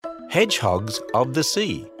Hedgehogs of the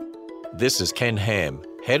Sea. This is Ken Ham,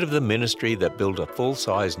 head of the ministry that built a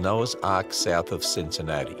full-size Noah's Ark south of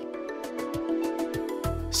Cincinnati.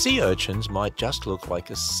 Sea urchins might just look like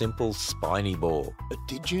a simple spiny ball, but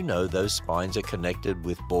did you know those spines are connected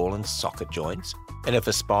with ball and socket joints? And if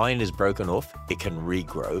a spine is broken off, it can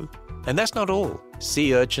regrow. And that's not all.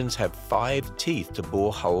 Sea urchins have 5 teeth to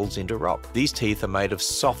bore holes into rock. These teeth are made of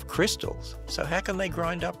soft crystals, so how can they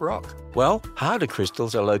grind up rock? Well, harder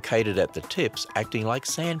crystals are located at the tips, acting like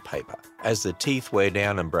sandpaper. As the teeth wear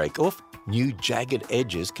down and break off, new jagged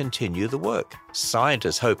edges continue the work.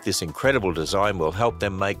 Scientists hope this incredible design will help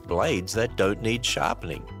them make blades that don't need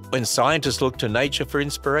sharpening. When scientists look to nature for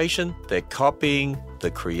inspiration, they're copying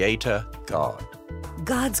the Creator, God.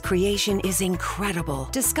 God's creation is incredible.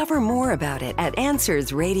 Discover more about it at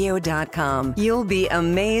AnswersRadio.com. You'll be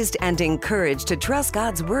amazed and encouraged to trust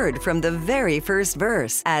God's Word from the very first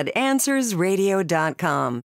verse at AnswersRadio.com.